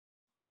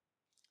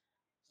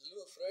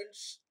So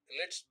friends,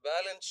 let's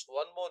balance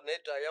one more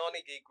net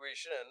ionic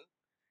equation.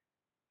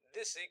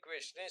 This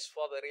equation is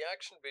for the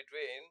reaction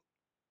between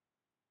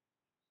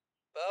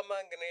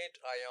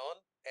permanganate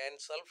ion and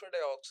sulfur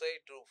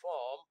dioxide to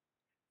form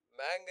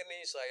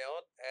manganese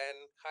ion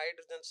and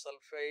hydrogen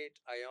sulfate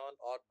ion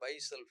or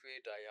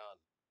bisulfate ion.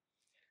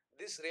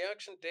 This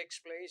reaction takes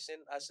place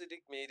in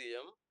acidic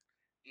medium.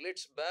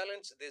 Let's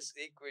balance this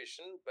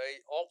equation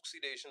by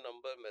oxidation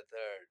number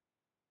method.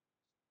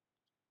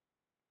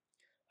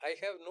 I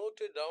have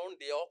noted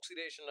down the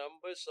oxidation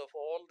numbers of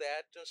all the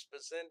atoms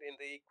present in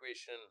the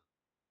equation.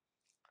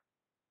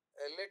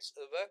 Let's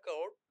work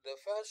out the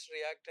first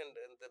reactant,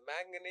 the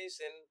manganese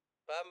and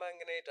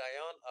permanganate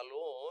ion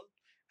alone.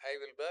 I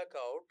will work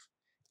out,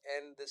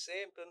 and the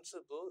same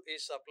principle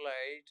is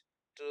applied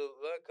to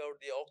work out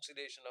the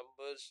oxidation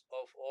numbers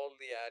of all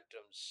the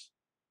atoms.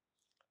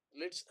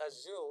 Let's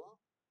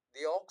assume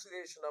the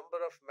oxidation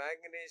number of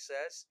manganese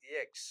as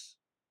X.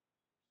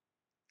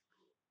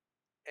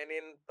 And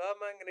in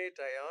permanganate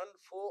ion,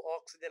 4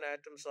 oxygen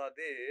atoms are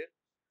there.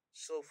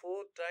 So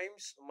 4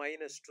 times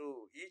minus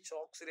 2. Each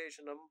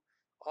oxidation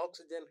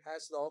oxygen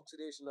has the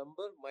oxidation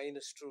number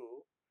minus 2.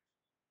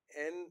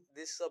 And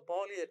this is a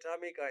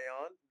polyatomic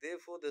ion.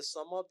 Therefore, the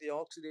sum of the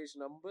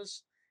oxidation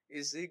numbers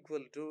is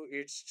equal to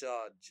its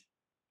charge.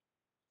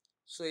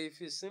 So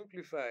if you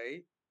simplify,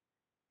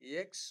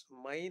 X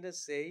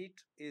minus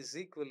 8 is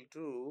equal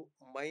to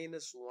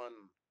minus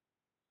 1.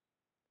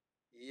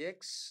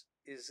 X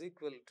is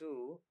equal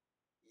to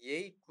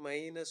 8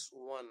 minus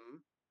 1,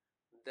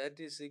 that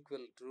is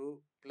equal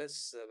to plus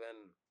 7.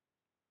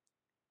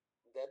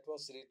 That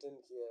was written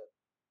here.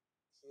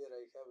 Here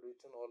I have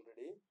written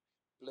already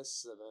plus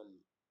 7.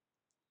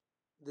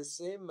 The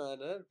same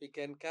manner we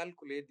can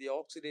calculate the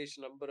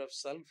oxidation number of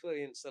sulfur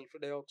in sulfur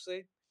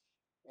dioxide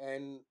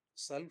and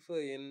sulfur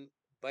in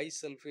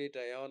bisulfate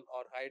ion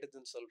or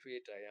hydrogen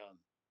sulfate ion.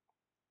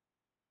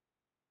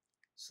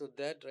 So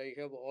that I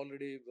have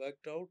already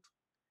worked out,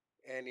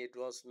 and it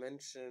was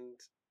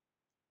mentioned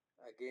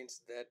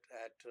against that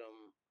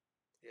atom.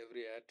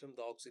 Every atom,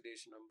 the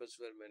oxidation numbers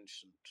were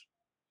mentioned.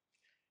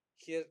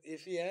 Here,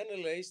 if we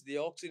analyze the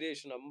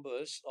oxidation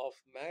numbers of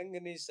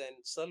manganese and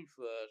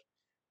sulfur,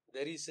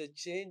 there is a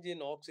change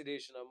in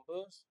oxidation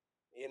numbers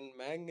in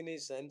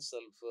manganese and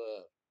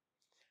sulfur.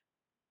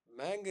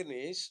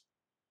 Manganese,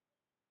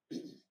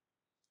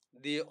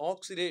 the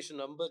oxidation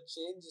number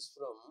changes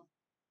from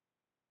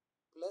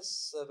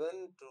plus 7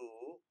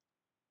 to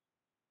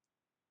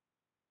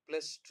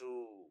plus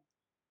 2.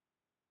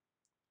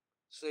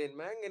 So in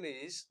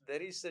manganese,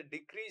 there is a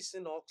decrease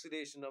in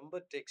oxidation number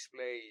takes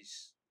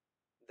place.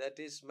 That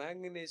is,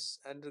 manganese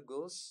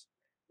undergoes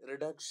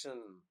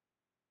reduction.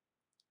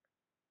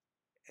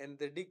 And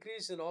the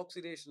decrease in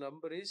oxidation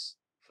number is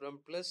from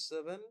plus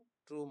 7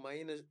 to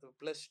minus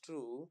plus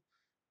 2.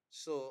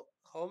 So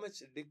how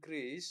much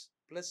decrease?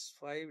 Plus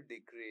 5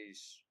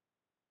 decrease.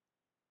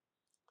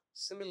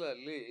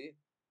 Similarly,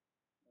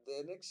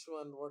 the next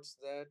one, what's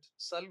that?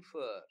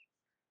 Sulfur.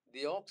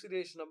 The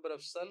oxidation number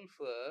of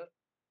sulfur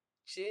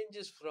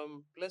changes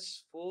from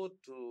plus 4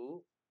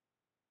 to,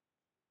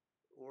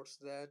 what's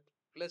that?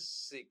 Plus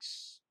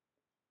 6.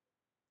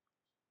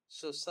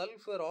 So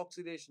sulfur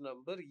oxidation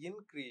number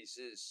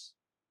increases.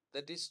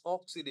 That is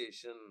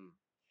oxidation.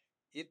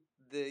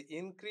 The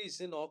increase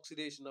in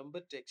oxidation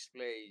number takes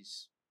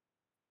place.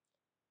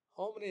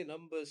 How many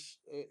numbers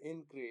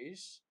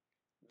increase?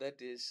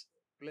 That is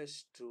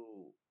plus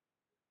 2.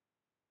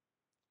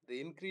 The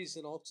increase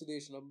in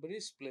oxidation number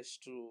is plus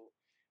 2.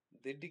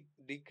 The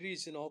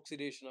decrease in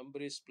oxidation number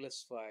is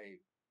plus 5.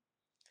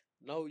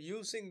 Now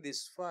using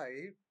this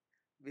 5,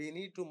 we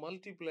need to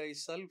multiply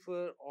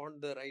sulfur on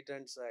the right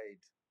hand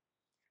side.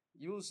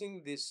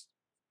 Using this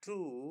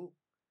 2,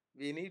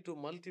 we need to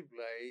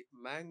multiply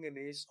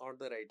manganese on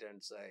the right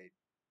hand side.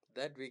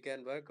 That we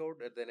can work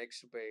out at the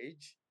next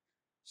page.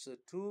 So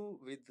 2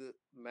 with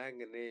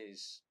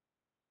manganese.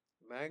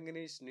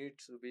 Manganese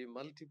needs to be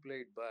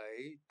multiplied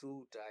by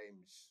 2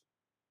 times.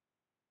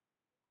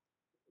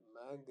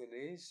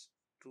 Manganese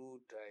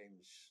 2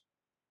 times.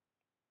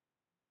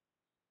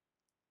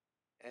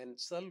 And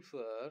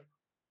sulfur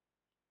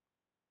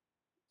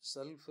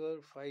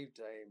 5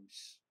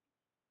 times.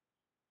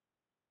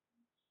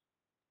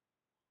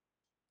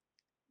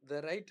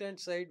 The right hand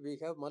side we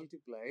have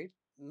multiplied.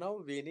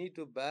 Now we need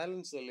to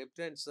balance the left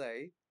hand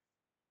side.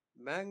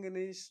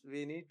 Manganese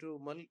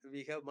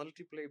we have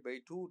multiplied by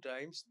 2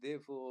 times.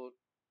 Therefore,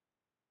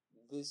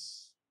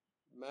 this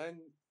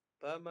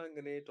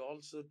permanganate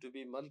also to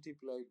be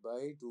multiplied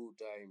by 2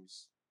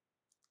 times.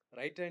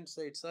 Right hand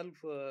side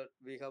sulfur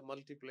we have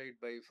multiplied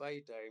by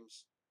 5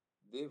 times.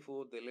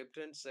 Therefore, the left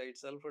hand side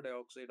sulfur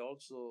dioxide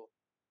also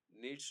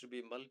needs to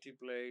be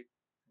multiplied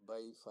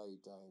by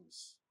 5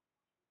 times.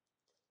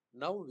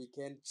 Now we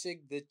can check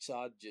the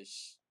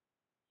charges.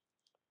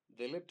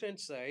 The left hand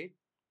side,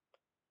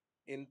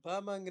 in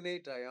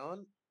permanganate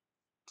ion,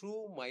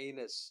 2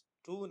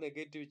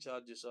 negative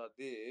charges are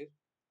there.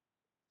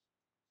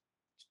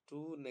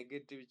 2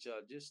 negative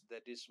charges,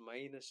 that is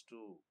minus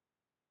 2.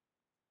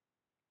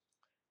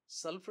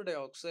 Sulfur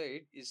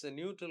dioxide is a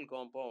neutral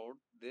compound,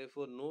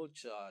 therefore no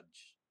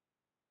charge.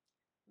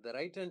 The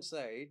right hand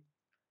side,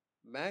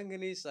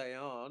 manganese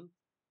ion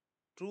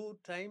 2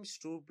 times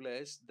 2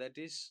 plus, that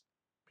is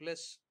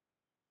plus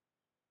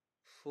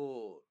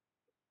 4.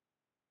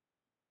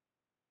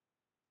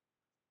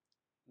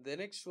 The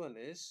next one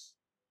is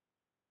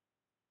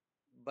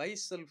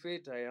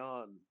bisulfate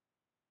ion.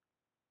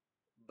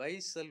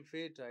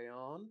 Bisulfate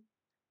ion,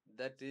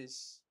 that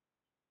is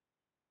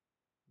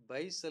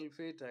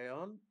bisulfate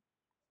ion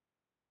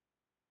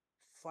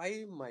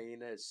 5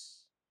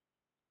 minus,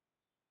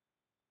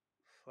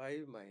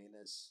 5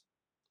 minus,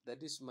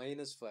 that is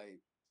minus 5.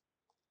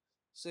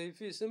 So if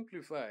you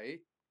simplify,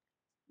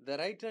 the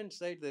right hand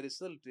side, the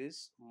result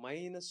is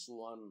minus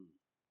 1.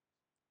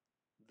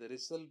 The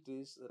result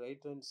is, right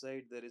hand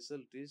side, the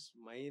result is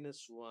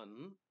minus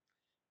 1.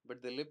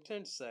 But the left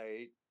hand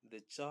side,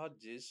 the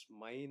charge is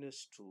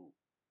minus 2.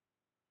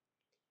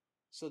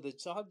 So the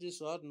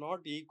charges are not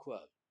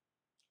equal.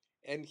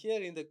 And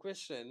here in the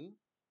question,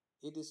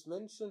 it is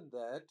mentioned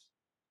that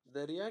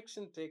the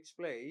reaction takes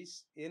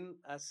place in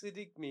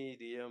acidic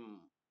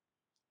medium.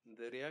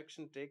 The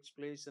reaction takes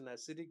place in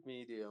acidic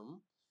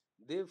medium.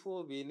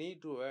 Therefore, we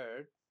need to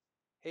add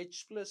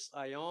H plus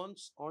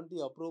ions on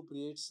the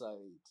appropriate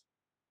side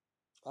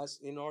as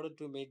in order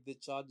to make the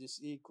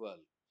charges equal.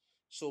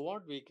 So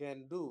what we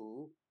can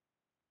do,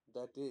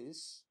 that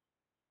is,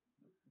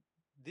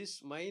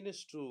 this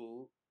minus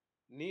 2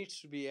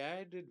 needs to be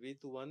added with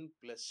 1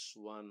 plus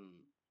 1.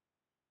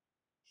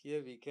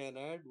 Here we can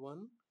add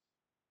 1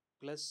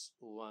 plus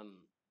 1.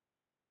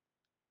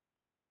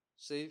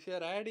 So if you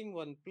are adding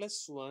 1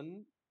 plus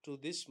 1 to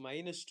this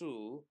minus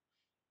 2,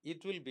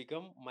 it will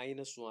become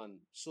minus 1.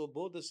 So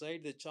both the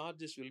sides, the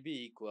charges will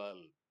be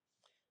equal.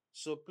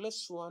 So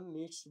plus 1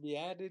 needs to be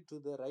added to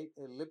the right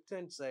left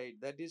hand side.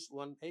 That is,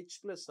 1 H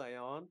plus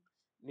ion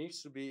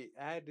needs to be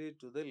added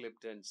to the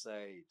left hand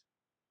side.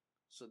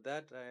 So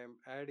that I am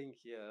adding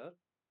here.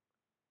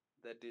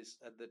 That is,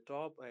 at the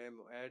top I am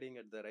adding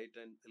at the right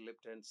and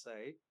left hand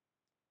side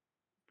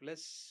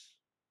plus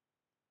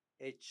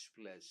H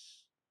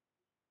plus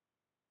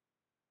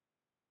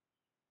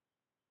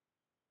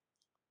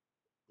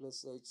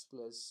H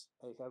plus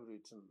I have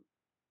written.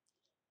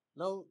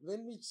 Now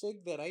when we check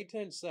the right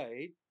hand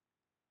side,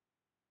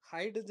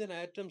 hydrogen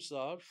atoms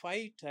are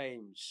 5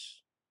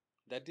 times.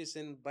 That is,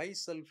 in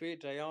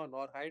bisulfate ion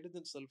or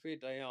hydrogen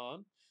sulfate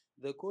ion,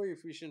 the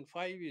coefficient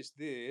 5 is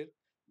there.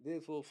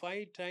 Therefore,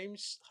 5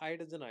 times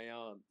hydrogen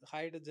ion,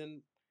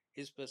 hydrogen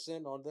is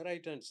present on the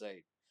right hand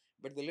side.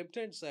 But the left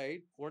hand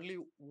side, only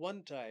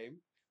 1 time.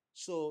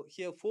 So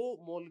here 4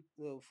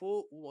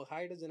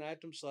 hydrogen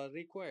atoms are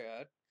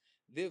required.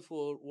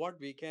 Therefore, what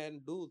we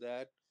can do,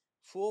 that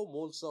 4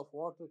 moles of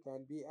water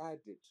can be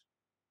added.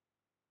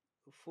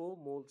 4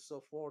 moles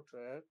of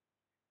water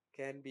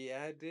can be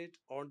added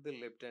on the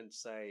left hand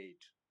side.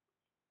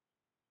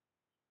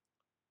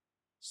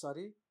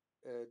 Sorry,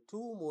 2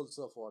 moles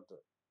of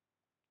water.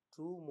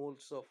 2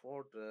 moles of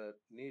water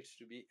needs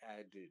to be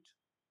added.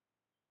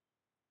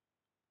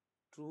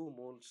 2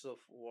 moles of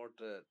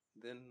water,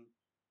 then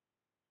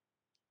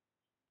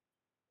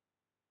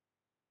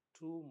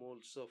 2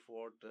 moles of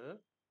water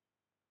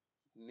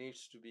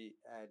needs to be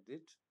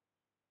added.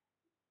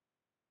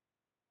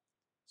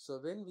 So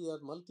when we are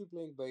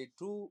multiplying by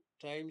 2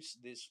 times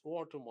this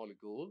water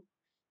molecule,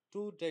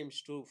 2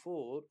 times 2,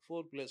 4,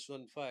 4 plus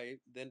 1, 5,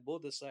 then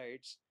both the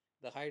sides,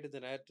 the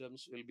hydrogen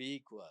atoms will be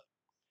equal.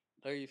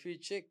 Now if we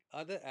check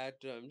other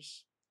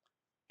atoms,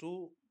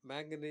 2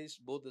 manganese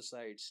both the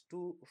sides,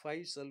 2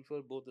 5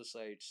 sulfur both the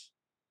sides,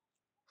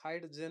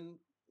 hydrogen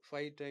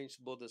 5 times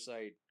both the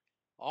side,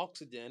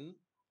 oxygen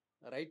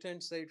right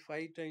hand side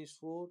 5 times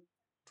 4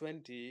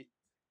 20,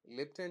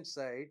 left hand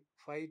side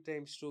 5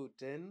 times 2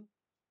 10,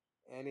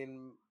 and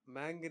in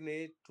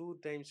manganate 2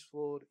 times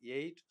 4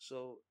 8,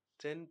 so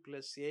 10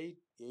 plus 8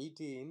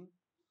 18.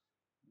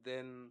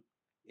 Then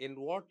in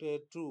water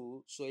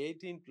 2, so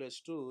 18 plus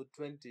 2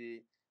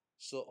 20.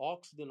 So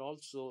oxygen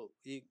also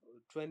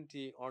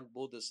 20 on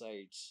both the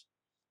sides.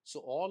 So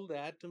all the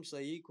atoms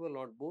are equal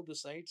on both the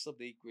sides of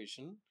the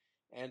equation,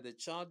 and the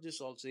charge is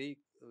also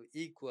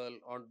equal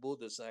on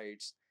both the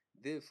sides.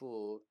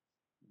 Therefore,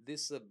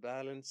 this is a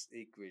balanced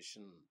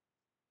equation.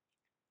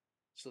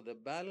 So the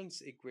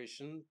balanced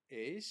equation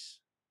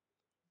is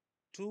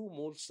 2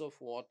 moles of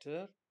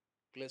water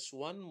plus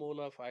 1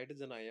 mole of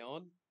hydrogen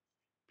ion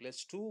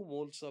plus 2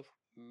 moles of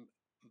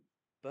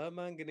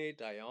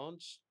permanganate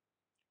ions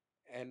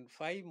and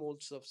 5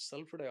 moles of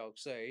sulfur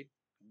dioxide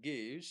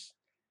gives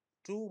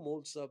 2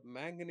 moles of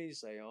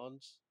manganese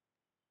ions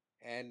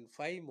and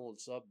 5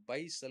 moles of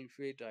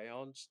bisulfate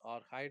ions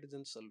or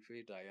hydrogen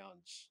sulfate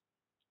ions.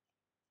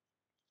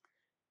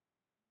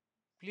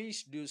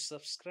 Please do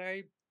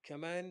subscribe,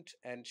 comment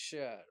and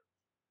share.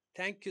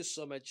 Thank you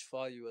so much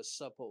for your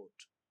support.